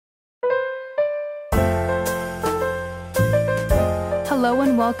Hello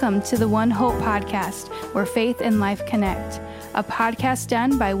and welcome to the One Hope podcast, where faith and life connect. A podcast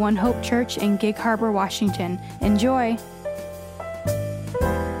done by One Hope Church in Gig Harbor, Washington. Enjoy.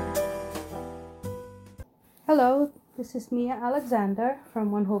 Hello, this is Mia Alexander from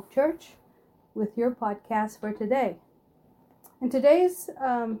One Hope Church with your podcast for today. And today's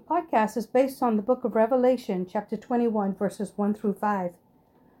podcast is based on the book of Revelation, chapter 21, verses 1 through 5.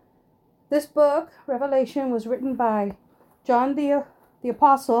 This book, Revelation, was written by John the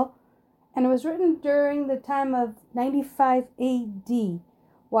Apostle, and it was written during the time of 95 AD,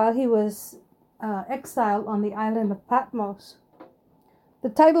 while he was exiled on the island of Patmos. The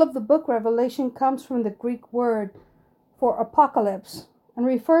title of the book, Revelation, comes from the Greek word for apocalypse and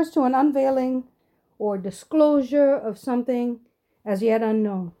refers to an unveiling or disclosure of something as yet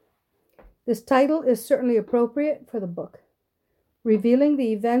unknown. This title is certainly appropriate for the book, revealing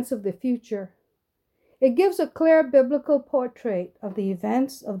the events of the future. It gives a clear biblical portrait of the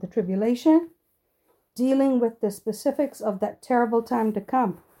events of the tribulation, dealing with the specifics of that terrible time to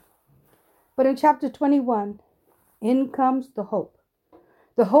come. But in chapter 21, in comes the hope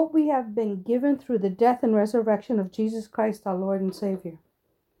we have been given through the death and resurrection of Jesus Christ, our Lord and Savior.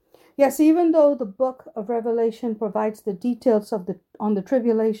 Yes, even though the book of Revelation provides the details on the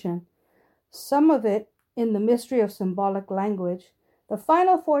tribulation, some of it in the mystery of symbolic language, the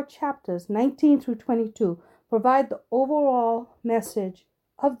final 4 chapters, 19 through 22, provide the overall message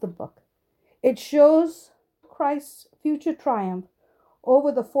of the book. It shows Christ's future triumph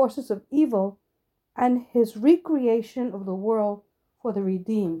over the forces of evil and his recreation of the world for the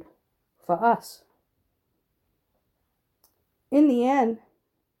redeemed, for us. In the end,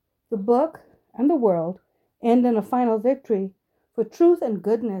 the book and the world end in a final victory for truth and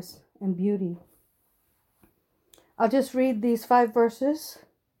goodness and beauty. I'll just read these 5 verses,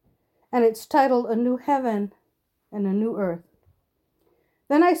 and it's titled A New Heaven and a New Earth.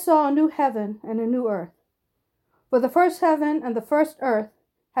 Then I saw a new heaven and a new earth, for the first heaven and the first earth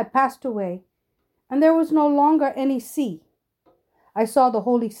had passed away, and there was no longer any sea. I saw the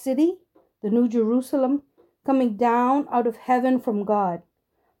holy city, the new Jerusalem, coming down out of heaven from God,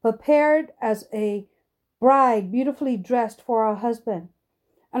 prepared as a bride beautifully dressed for her husband.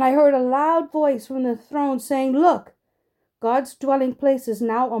 And I heard a loud voice from the throne saying, "Look, God's dwelling place is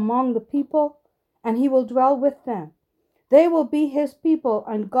now among the people, and he will dwell with them. They will be his people,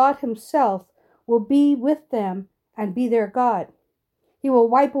 and God himself will be with them and be their God. He will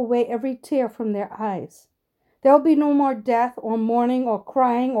wipe away every tear from their eyes. There will be no more death or mourning or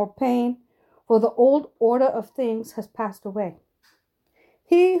crying or pain, for the old order of things has passed away."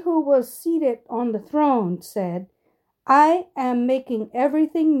 He who was seated on the throne said, "I am making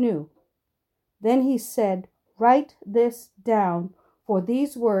everything new." Then he said, "Write this down, for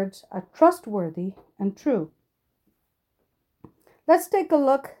these words are trustworthy and true." Let's take a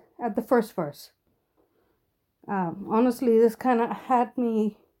look at the first verse. Honestly, this kind of had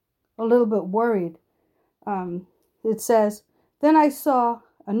me a little bit worried. It says, "Then I saw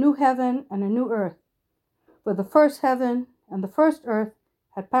a new heaven and a new earth, for the first heaven and the first earth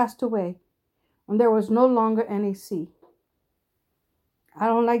had passed away, and there was no longer any sea." I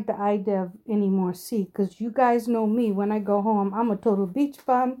don't like the idea of any more sea, because you guys know me. When I go home, I'm a total beach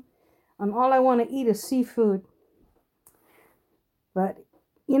bum, and all I want to eat is seafood. But,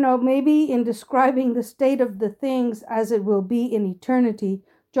 maybe in describing the state of the things as it will be in eternity,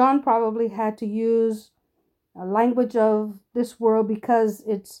 John probably had to use a language of this world because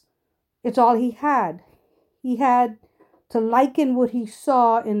it's all he had. He had to liken what he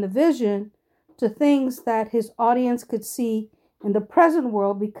saw in the vision to things that his audience could see in the present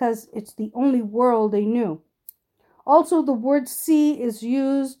world, because it's the only world they knew. Also, the word sea is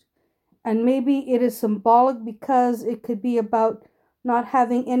used, and maybe it is symbolic because it could be about not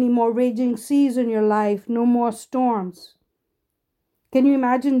having any more raging seas in your life, no more storms. Can you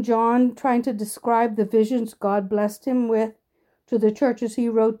imagine John trying to describe the visions God blessed him with to the churches he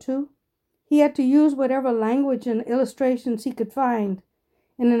wrote to? He had to use whatever language and illustrations he could find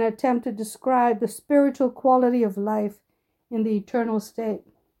in an attempt to describe the spiritual quality of life in the eternal state.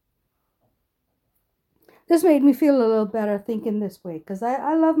 This made me feel a little better thinking this way, because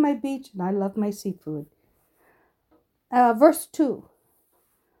I love my beach and I love my seafood. Verse 2.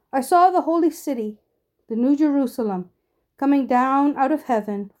 I saw the holy city, the new Jerusalem, coming down out of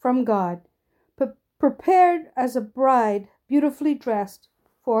heaven from God, prepared as a bride beautifully dressed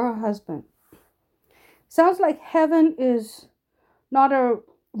for her husband. Sounds like heaven is not a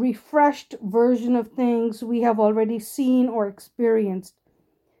refreshed version of things we have already seen or experienced.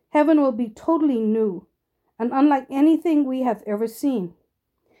 Heaven will be totally new and unlike anything we have ever seen.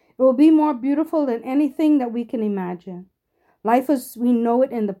 It will be more beautiful than anything that we can imagine. Life as we know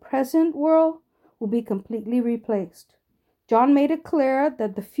it in the present world will be completely replaced. John made it clear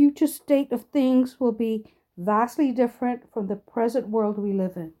that the future state of things will be vastly different from the present world we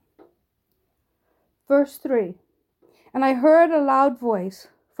live in. Verse 3. And I heard a loud voice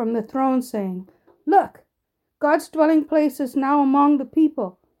from the throne saying, Look, God's dwelling place is now among the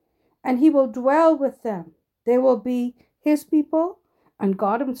people, and he will dwell with them. They will be his people, and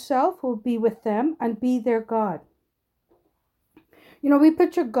God himself will be with them and be their God. We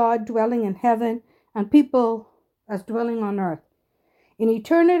picture God dwelling in heaven and people as dwelling on earth. In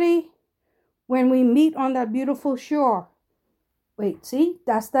eternity, when we meet on that beautiful shore. Wait, see,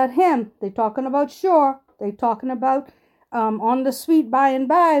 that's that hymn. They're talking about shore. They're talking about on the sweet by and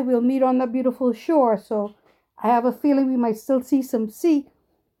by, we'll meet on the beautiful shore. So I have a feeling we might still see some sea.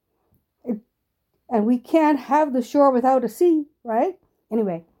 And we can't have the shore without a sea, right?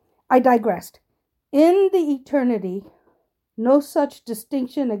 Anyway, I digressed. In the eternity, no such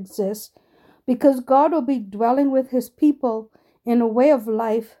distinction exists because God will be dwelling with his people in a way of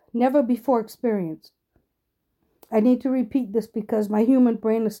life never before experienced. I need to repeat this because my human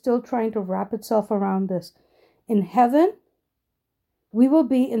brain is still trying to wrap itself around this. In heaven, we will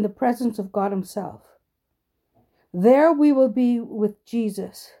be in the presence of God himself. There we will be with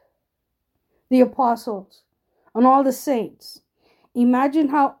Jesus, the apostles, and all the saints. Imagine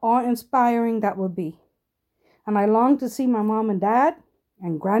how awe-inspiring that will be. And I long to see my mom and dad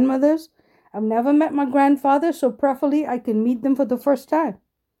and grandmothers. I've never met my grandfather, so preferably I can meet them for the first time.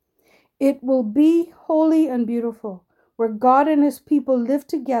 It will be holy and beautiful, where God and his people live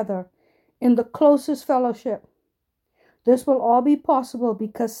together in the closest fellowship. This will all be possible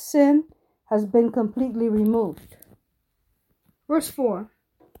because sin has been completely removed. Verse 4.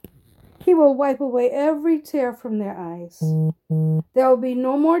 He will wipe away every tear from their eyes. There will be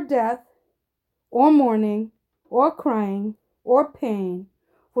no more death, or mourning, or crying, or pain,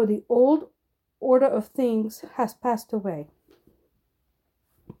 for the old order of things has passed away.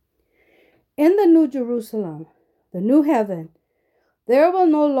 In the New Jerusalem, the new heaven, there will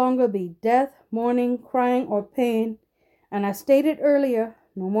no longer be death, mourning, crying, or pain, and as stated earlier,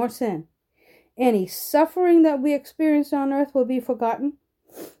 no more sin. Any suffering that we experience on earth will be forgotten.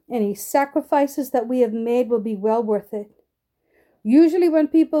 Any sacrifices that we have made will be well worth it. Usually when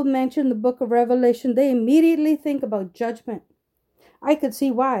people mention the book of Revelation, they immediately think about judgment. I could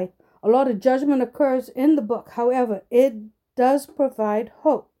see why. A lot of judgment occurs in the book. However, it does provide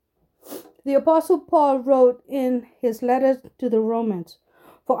hope. The Apostle Paul wrote in his letter to the Romans,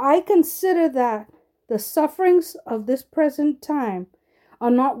 For I consider that the sufferings of this present time are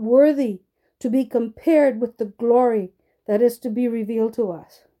not worthy to be compared with the glory that is to be revealed to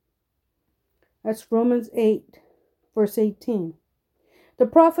us. That's Romans 8, verse 18. The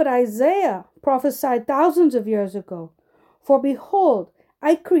prophet Isaiah prophesied thousands of years ago, For behold,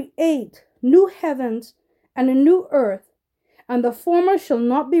 I create new heavens and a new earth, and the former shall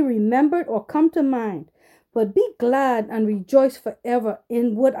not be remembered or come to mind. But be glad and rejoice forever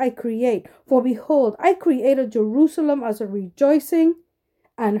in what I create. For behold, I created Jerusalem as a rejoicing,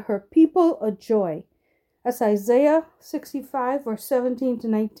 and her people a joy. That's Isaiah 65, verse 17 to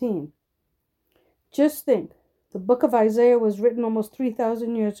 19. Just think, the book of Isaiah was written almost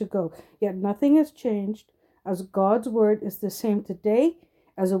 3,000 years ago, yet nothing has changed, as God's word is the same today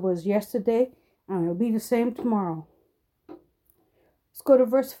as it was yesterday, and it will be the same tomorrow. Let's go to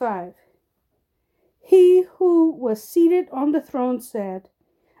verse 5. He who was seated on the throne said,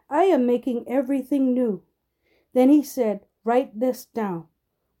 I am making everything new. Then he said, Write this down,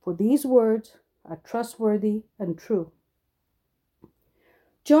 for these words are trustworthy and true.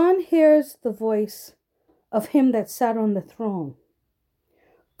 John hears the voice of him that sat on the throne,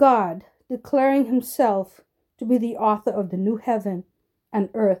 God declaring himself to be the author of the new heaven and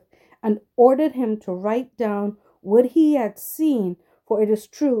earth, and ordered him to write down what he had seen, for it is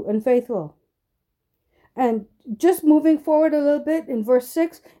true and faithful. And just moving forward a little bit in verse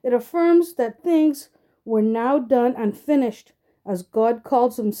 6, it affirms that things were now done and finished, as God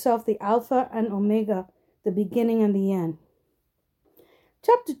calls himself the Alpha and Omega, the beginning and the end.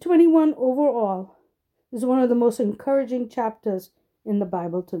 Chapter 21 overall is one of the most encouraging chapters in the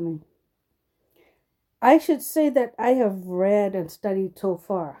Bible to me. I should say that I have read and studied so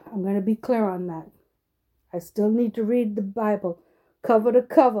far. I'm going to be clear on that. I still need to read the Bible cover to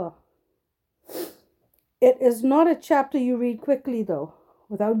cover. It is not a chapter you read quickly, though,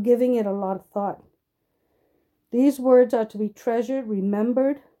 without giving it a lot of thought. These words are to be treasured,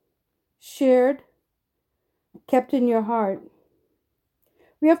 remembered, shared, kept in your heart.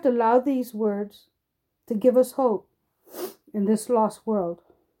 We have to allow these words to give us hope in this lost world.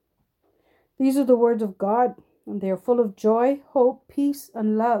 These are the words of God, and they are full of joy, hope, peace,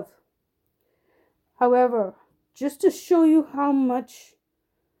 and love. However, just to show you how much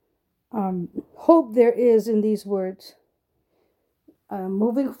hope there is in these words,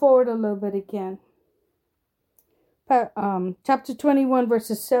 moving forward a little bit again, chapter 21,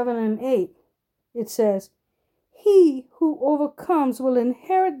 verses 7 and 8, it says, "He who overcomes will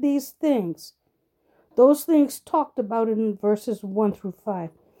inherit these things." Those things talked about in verses 1 through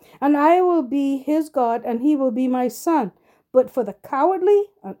 5. "And I will be his God, and he will be my son. But for the cowardly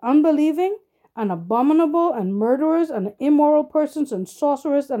and unbelieving and abominable and murderers and immoral persons and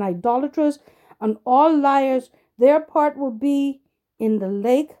sorcerers and idolaters and all liars, their part will be in the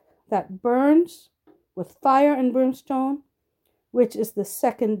lake that burns with fire and brimstone, which is the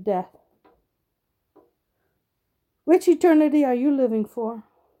second death." Which eternity are you living for?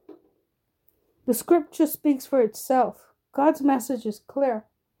 The scripture speaks for itself. God's message is clear.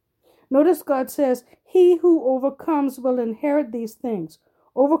 Notice God says, "He who overcomes will inherit these things."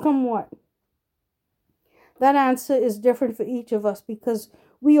 Overcome what? That answer is different for each of us because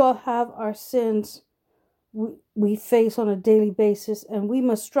we all have our sins we face on a daily basis, and we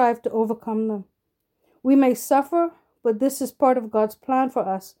must strive to overcome them. We may suffer, but this is part of God's plan for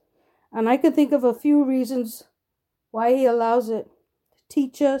us. And I can think of a few reasons why he allows it: to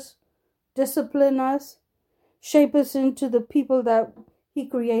teach us, discipline us, shape us into the people that he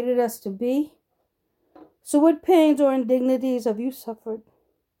created us to be. So what pains or indignities have you suffered?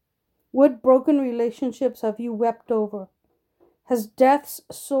 What broken relationships have you wept over? Has death's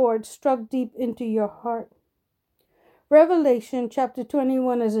sword struck deep into your heart? Revelation chapter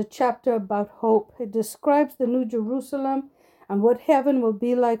 21 is a chapter about hope. It describes the New Jerusalem and what heaven will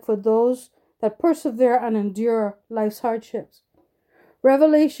be like for those that persevere and endure life's hardships.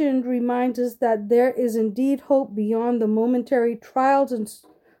 Revelation reminds us that there is indeed hope beyond the momentary trials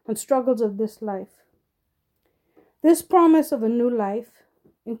and struggles of this life. This promise of a new life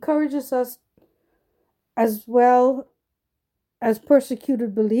encourages us as well as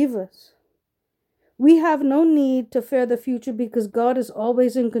persecuted believers. We have no need to fear the future because God is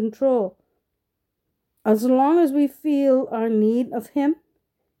always in control. As long as we feel our need of him,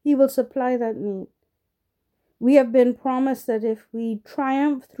 he will supply that need. We have been promised that if we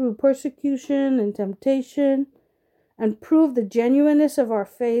triumph through persecution and temptation and prove the genuineness of our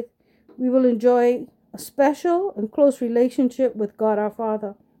faith, we will enjoy a special and close relationship with God our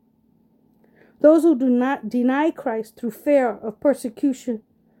Father. Those who do not deny Christ through fear of persecution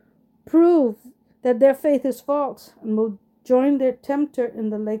prove that their faith is false and will join their tempter in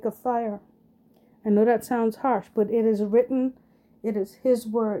the lake of fire. I know that sounds harsh, but it is written, it is his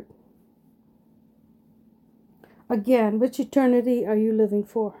word. Again, which eternity are you living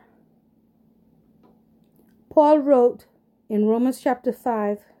for? Paul wrote in Romans chapter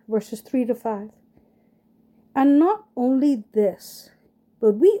 5, verses 3 to 5, "And not only this,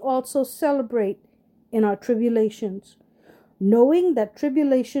 but we also celebrate in our tribulations, knowing that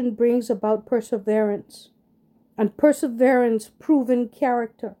tribulation brings about perseverance, and perseverance proven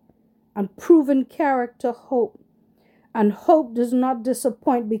character, and proven character hope. And hope does not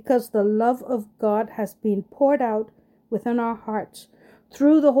disappoint because the love of God has been poured out within our hearts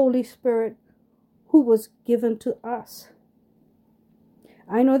through the Holy Spirit who was given to us."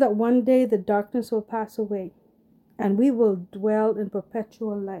 I know that one day the darkness will pass away and we will dwell in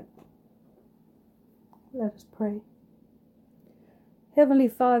perpetual light. Let us pray. Heavenly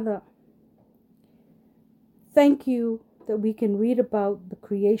Father, thank you that we can read about the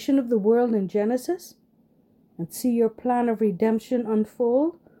creation of the world in Genesis and see your plan of redemption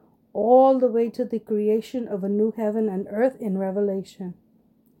unfold all the way to the creation of a new heaven and earth in Revelation.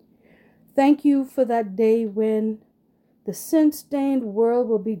 Thank you for that day when the sin-stained world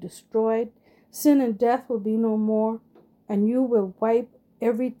will be destroyed, sin and death will be no more, and you will wipe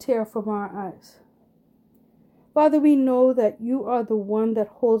every tear from our eyes. Father, we know that you are the one that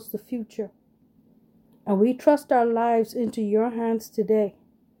holds the future, and we trust our lives into your hands today,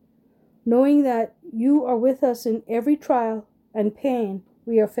 knowing that you are with us in every trial and pain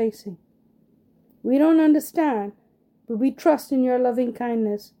we are facing. We don't understand, but we trust in your loving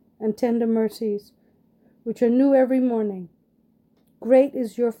kindness and tender mercies, which are new every morning. Great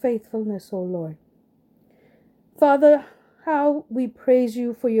is your faithfulness, O Lord. Father, how we praise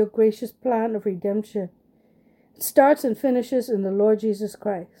you for your gracious plan of redemption. It starts and finishes in the Lord Jesus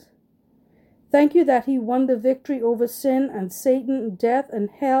Christ. Thank you that he won the victory over sin and Satan, death and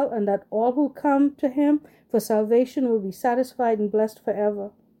hell, and that all who come to him for salvation will be satisfied and blessed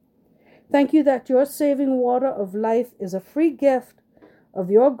forever. Thank you that your saving water of life is a free gift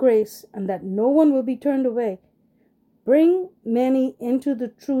of your grace and that no one will be turned away, Bring many into the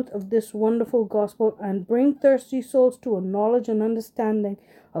truth of this wonderful gospel, and bring thirsty souls to a knowledge and understanding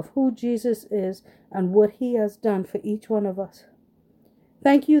of who Jesus is and what he has done for each one of us.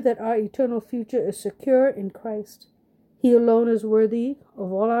 Thank you that our eternal future is secure in Christ. He alone is worthy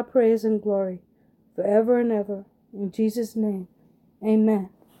of all our praise and glory, forever and ever. In Jesus' name, amen.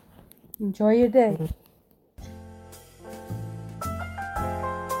 Enjoy your day.